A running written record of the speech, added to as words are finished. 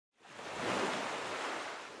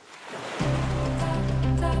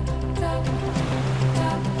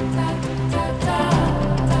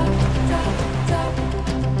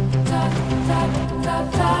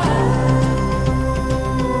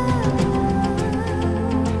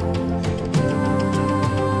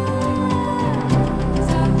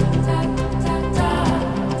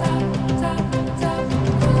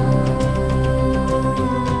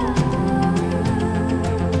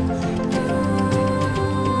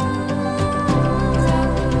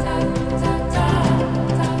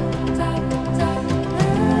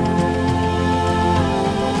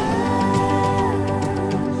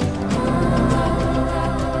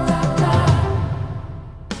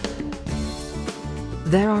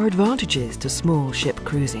There are advantages to small ship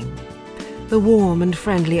cruising. The warm and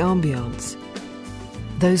friendly ambience,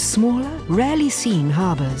 those smaller, rarely seen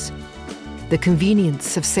harbours, the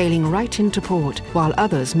convenience of sailing right into port while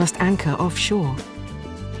others must anchor offshore.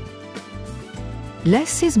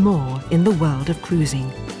 Less is more in the world of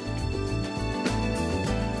cruising.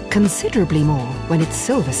 Considerably more when it's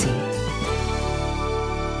Silversea.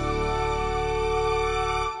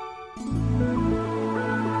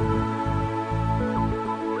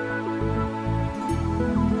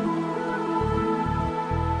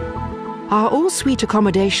 Our all-suite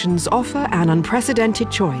accommodations offer an unprecedented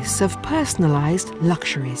choice of personalised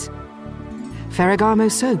luxuries. Ferragamo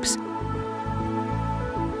soaps,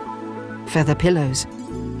 feather pillows,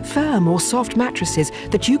 firm or soft mattresses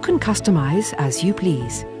that you can customise as you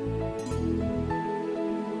please.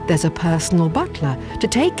 There's a personal butler to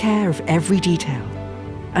take care of every detail,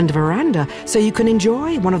 and a veranda so you can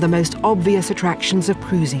enjoy one of the most obvious attractions of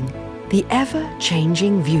cruising, the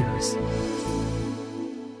ever-changing views.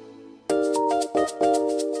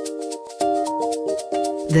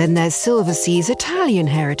 Then there's Silversea's Italian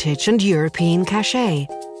heritage and European cachet,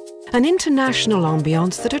 an international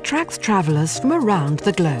ambience that attracts travellers from around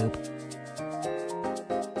the globe.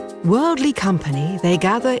 Worldly company, they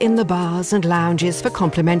gather in the bars and lounges for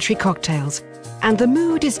complimentary cocktails, and the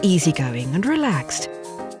mood is easygoing and relaxed,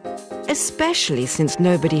 especially since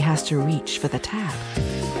nobody has to reach for the tab.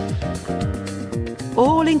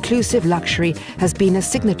 All-inclusive luxury has been a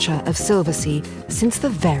signature of Silversea since the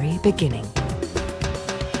very beginning.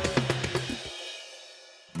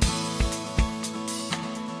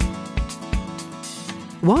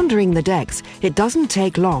 Wandering the decks, it doesn't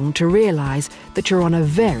take long to realise that you're on a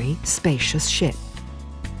very spacious ship.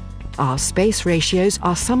 Our space ratios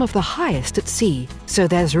are some of the highest at sea, so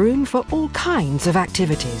there's room for all kinds of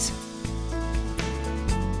activities.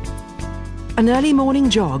 An early morning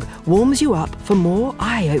jog warms you up for more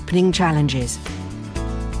eye-opening challenges.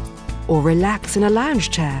 Or relax in a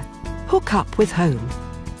lounge chair, hook up with home,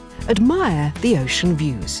 admire the ocean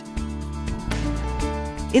views.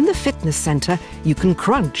 In the fitness centre, you can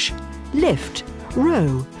crunch, lift,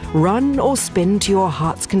 row, run or spin to your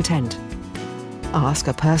heart's content. Ask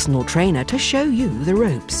a personal trainer to show you the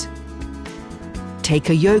ropes. Take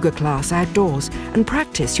a yoga class outdoors and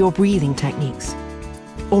practice your breathing techniques.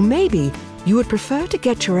 Or maybe you would prefer to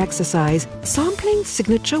get your exercise sampling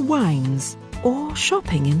signature wines or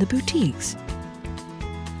shopping in the boutiques.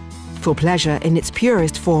 For pleasure in its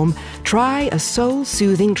purest form, try a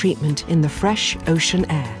soul-soothing treatment in the fresh ocean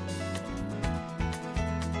air.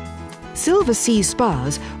 Silversea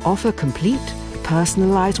spas offer complete,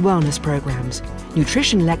 personalised wellness programs,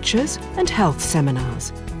 nutrition lectures and health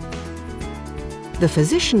seminars. The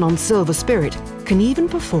physician on Silver Spirit can even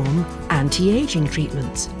perform anti-aging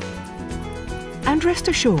treatments. And rest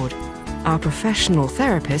assured, our professional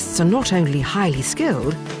therapists are not only highly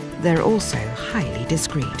skilled, they're also highly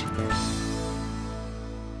discreet.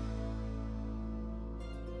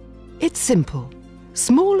 It's simple.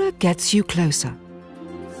 Smaller gets you closer.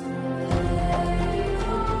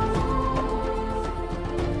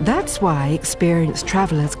 That's why experienced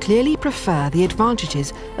travellers clearly prefer the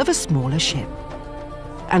advantages of a smaller ship.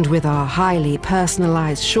 And with our highly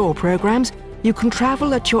personalised shore programmes, you can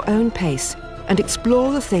travel at your own pace and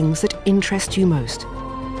explore the things that interest you most.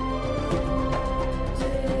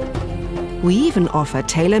 We even offer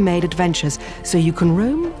tailor-made adventures so you can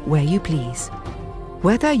roam where you please.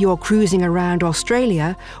 Whether you're cruising around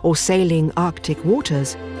Australia or sailing Arctic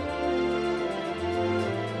waters,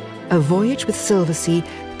 a voyage with Silversea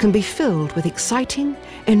can be filled with exciting,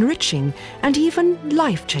 enriching, and even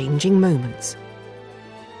life-changing moments.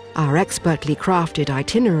 Our expertly crafted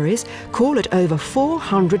itineraries call at over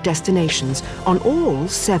 400 destinations on all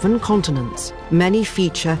 7 continents. Many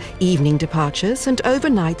feature evening departures and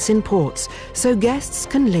overnights in ports, so guests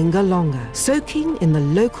can linger longer, soaking in the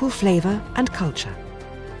local flavour and culture.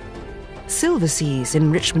 Silversea's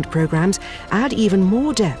enrichment programmes add even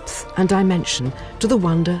more depth and dimension to the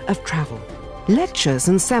wonder of travel. Lectures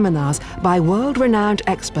and seminars by world-renowned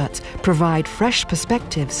experts provide fresh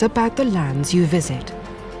perspectives about the lands you visit.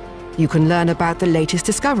 You can learn about the latest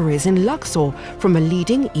discoveries in Luxor from a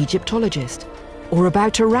leading Egyptologist, or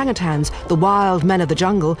about orangutans, the wild men of the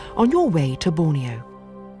jungle, on your way to Borneo.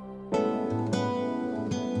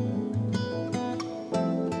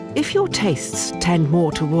 If your tastes tend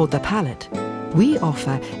more toward the palate, we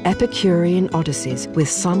offer Epicurean odysseys with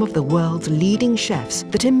some of the world's leading chefs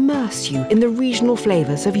that immerse you in the regional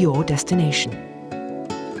flavours of your destination.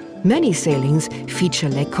 Many sailings feature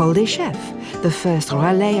l'École des Chefs, the first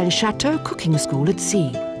relais and chateau cooking school at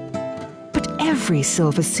sea. But every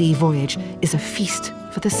Silversea voyage is a feast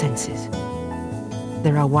for the senses.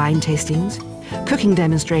 There are wine tastings, cooking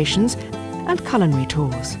demonstrations, and culinary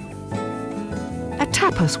tours. A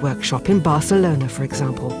tapas workshop in Barcelona, for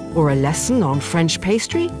example, or a lesson on French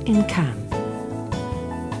pastry in Cannes.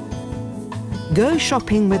 Go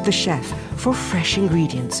shopping with the chef for fresh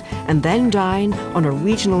ingredients and then dine on a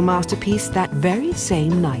regional masterpiece that very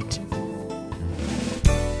same night.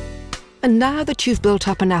 And now that you've built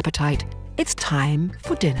up an appetite, it's time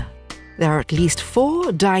for dinner. There are at least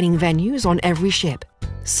 4 dining venues on every ship,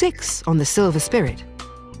 6 on the Silver Spirit.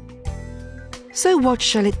 So what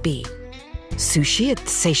shall it be? Sushi at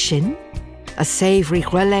Seishin? A savoury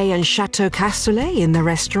relais and chateau cassoulet in the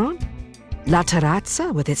restaurant? La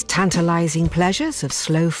Terrazza with its tantalising pleasures of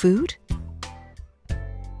slow food?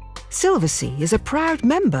 Silversea is a proud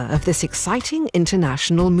member of this exciting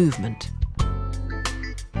international movement.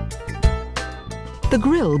 The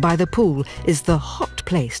grill by the pool is the hot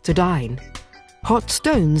place to dine. Hot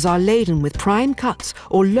stones are laden with prime cuts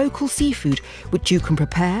or local seafood, which you can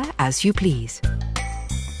prepare as you please.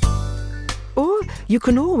 Or you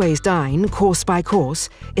can always dine course by course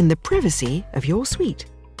in the privacy of your suite.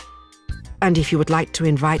 And if you would like to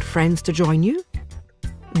invite friends to join you,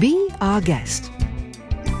 be our guest.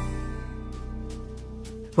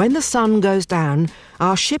 When the sun goes down,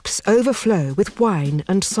 our ships overflow with wine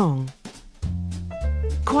and song.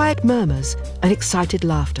 Quiet murmurs and excited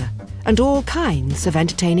laughter, and all kinds of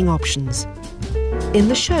entertaining options. In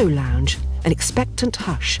the show lounge, an expectant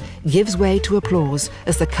hush gives way to applause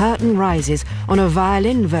as the curtain rises on a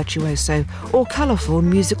violin virtuoso or colourful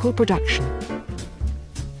musical production.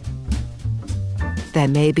 There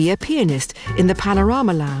may be a pianist in the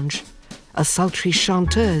panorama lounge, a sultry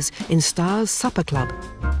chanteuse in Star's supper club,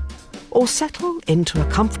 or settle into a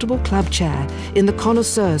comfortable club chair in the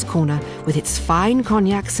connoisseur's corner with its fine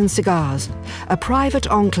cognacs and cigars, a private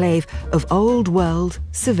enclave of old-world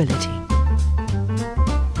civility.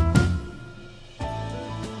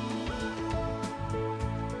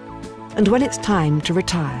 And when it's time to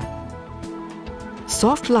retire,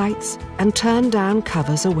 soft lights and turn-down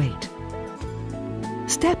covers await.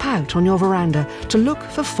 Step out on your veranda to look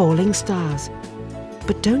for falling stars,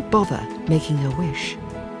 but don't bother making a wish.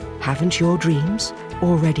 Haven't your dreams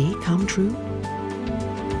already come true?